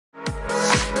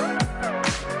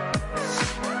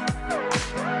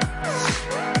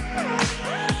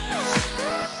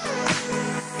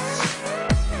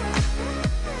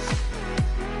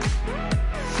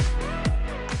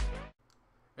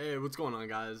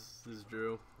guys? This is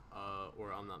Drew,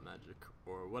 or ImNotMagic,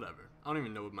 or whatever. I don't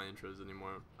even know what my intro is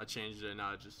anymore. I changed it,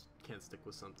 now I just can't stick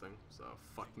with something, so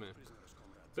fuck me.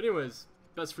 But anyways,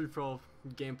 best free-for-all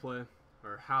gameplay,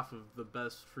 or half of the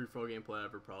best free-for-all gameplay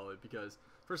ever probably, because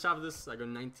first half of this, I go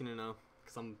 19-0,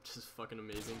 because I'm just fucking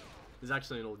amazing. It's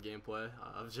actually an old gameplay.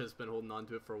 I've just been holding on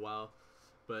to it for a while.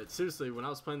 But seriously, when I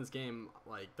was playing this game,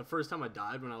 like the first time I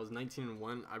died when I was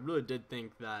 19-1, I really did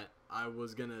think that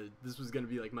this was gonna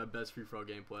be like my best free-for-all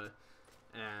gameplay.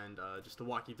 And just to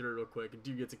walk you through it real quick, I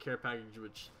do get a care package,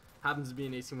 which happens to be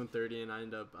an AC 130, and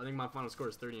I think my final score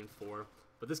is 30-4.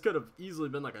 But this could have easily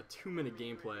been like a 2-minute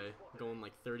gameplay, going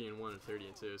like 30-1 and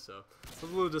 30-2. So it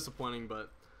was a little disappointing, but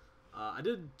I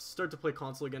did start to play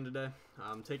console again today.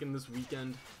 I'm taking this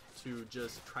weekend to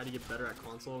just try to get better at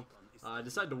console. I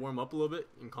decided to warm up a little bit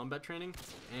in combat training,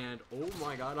 and oh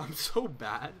my god, I'm so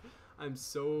bad. I'm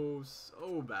so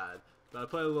bad. But I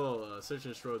played a little Search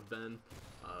and Destroy with Ben,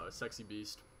 Sexy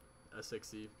Beast,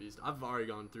 SXC Beast. I've already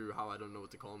gone through how I don't know what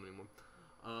to call him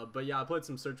anymore. But yeah, I played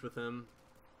some Search with him,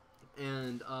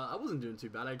 and I wasn't doing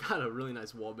too bad. I got a really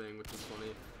nice wallbang, which was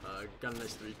funny. Got a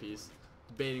nice 3-piece.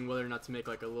 Debating whether or not to make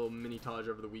like a little mini Taj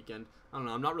over the weekend. I don't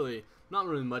know. I'm not really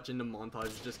much into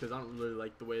montages just because I don't really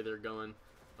like the way they're going.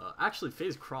 Actually,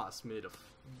 FaZe Cross made a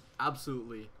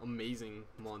absolutely amazing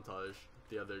montage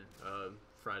the other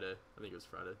Friday. I think it was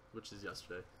Friday, which is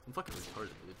yesterday. I'm fucking retarded,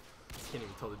 dude. Can't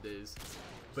even tell the days.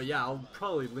 But yeah, I'll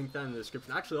probably link that in the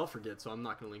description. Actually, I'll forget, so I'm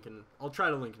not gonna link it. I'll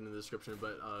try to link it in the description,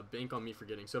 but bank on me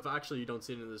forgetting. So if actually you don't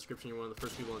see it in the description, you're one of the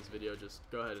first people on this video, just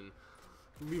go ahead and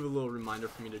leave a little reminder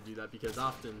for me to do that, because I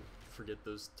often forget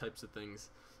those types of things.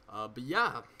 But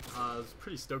yeah, I was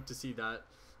pretty stoked to see that.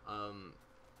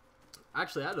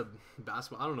 Actually, I had a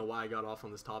basketball. I don't know why I got off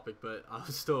on this topic, but I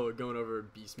was still going over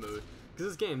beast mode,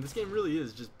 because this game really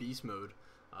is just beast mode.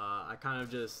 I kind of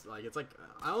just like, it's like,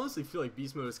 I honestly feel like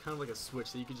beast mode is kind of like a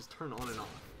switch that you can just turn on and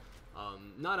off.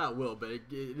 Not at will, but it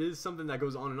is something that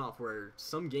goes on and off, where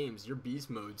some games your beast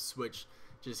mode switch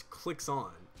just clicks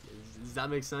on. Does that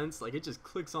make sense? Like, it just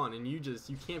clicks on and you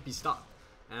can't be stopped.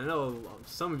 And I know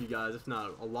some of you guys, if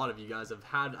not a lot of you guys, have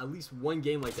had at least one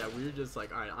game like that where you're just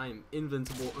like, alright, I am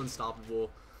invincible,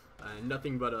 unstoppable, and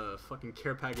nothing but a fucking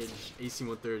care package AC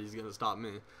 130 is gonna stop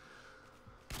me.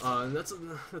 And that's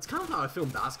kind of how I feel in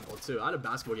basketball too. I had a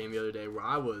basketball game the other day where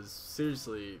I was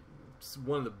seriously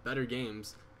one of the better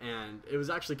games, and it was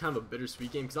actually kind of a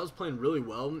bittersweet game because I was playing really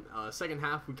well. Second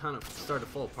half, we kind of started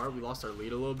to fall apart. We lost our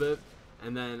lead a little bit,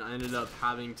 and then I ended up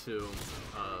having to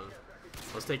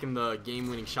I was taking the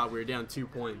game-winning shot. We were down 2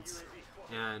 points,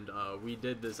 and we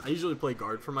did this. I usually play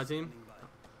guard for my team.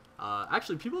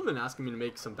 Actually, people have been asking me to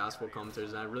make some basketball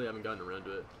commentaries, and I really haven't gotten around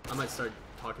to it. I might start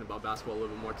talking about basketball a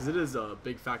little bit more, because it is a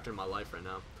big factor in my life right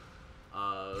now.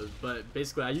 But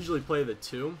basically, I usually play the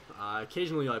 2.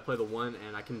 Occasionally, I play the 1,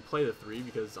 and I can play the 3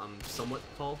 because I'm somewhat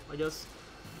tall, I guess.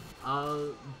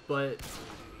 But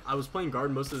I was playing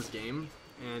guard most of this game,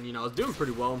 and you know, I was doing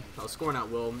pretty well. I was scoring at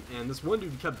will, and this one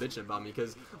dude kept bitching about me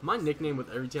because my nickname with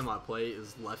every team I play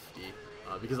is Lefty,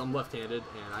 because I'm left-handed,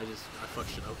 and I fuck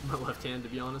shit up with my left hand, to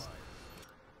be honest.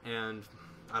 And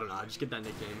I don't know, I just get that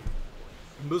nickname.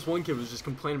 This one kid was just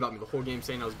complaining about me the whole game,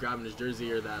 saying I was grabbing his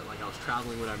jersey, or that like I was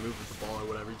traveling when I moved with the ball or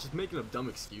whatever. He's just making up dumb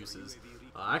excuses.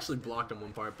 I actually blocked him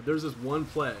one part, but there was this one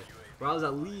play where I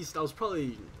was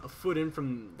probably a foot in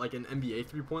from like an NBA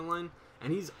 3-point line,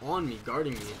 and he's on me,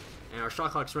 guarding me, and our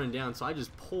shot clock's running down, so I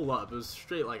just pull up. It was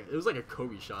straight, like, it was like a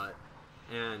Kobe shot,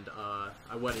 and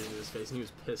I wetted it in his face, and he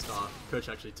was pissed off. Coach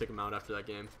actually took him out after that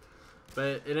game.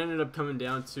 But it ended up coming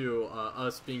down to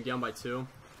us being down by 2,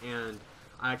 and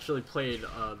I actually played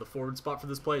the forward spot for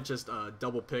this play, just a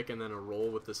double pick and then a roll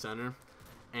with the center.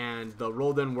 And the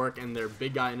roll didn't work, and their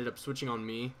big guy ended up switching on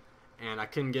me, and I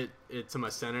couldn't get it to my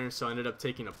center, so I ended up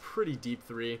taking a pretty deep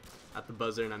 3 at the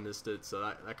buzzer, and I missed it, so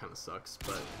that kind of sucks.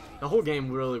 But the whole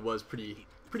game really was pretty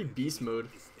beast mode.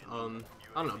 I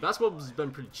don't know, basketball has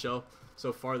been pretty chill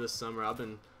so far this summer. I've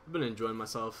been enjoying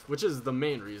myself, which is the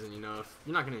main reason. You know, if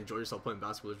you're not going to enjoy yourself playing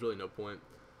basketball, there's really no point.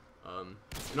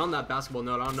 And on that basketball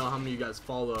note, I don't know how many of you guys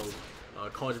follow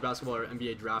college basketball or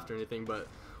NBA draft or anything, but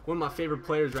one of my favorite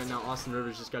players right now, Austin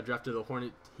Rivers, just got drafted to the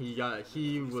Hornet.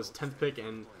 He was 10th pick,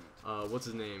 and what's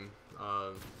his name?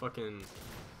 Fucking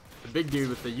the big dude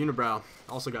with the unibrow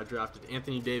also got drafted.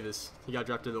 Anthony Davis. He got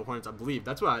drafted to the Hornets, I believe.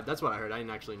 That's what I heard. I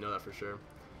didn't actually know that for sure.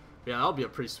 But yeah, that'll be a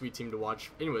pretty sweet team to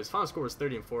watch. Anyways, final score was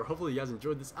 30-4. Hopefully you guys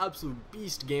enjoyed this absolute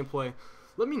beast gameplay.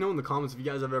 Let me know in the comments if you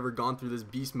guys have ever gone through this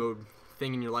beast mode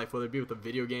thing in your life, whether it be with a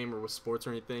video game or with sports or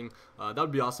anything. That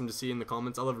would be awesome to see in the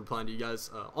comments. I love replying to you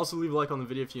guys. Also, leave a like on the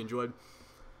video if you enjoyed.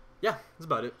 Yeah, that's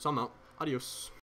about it. So I'm out. Adios.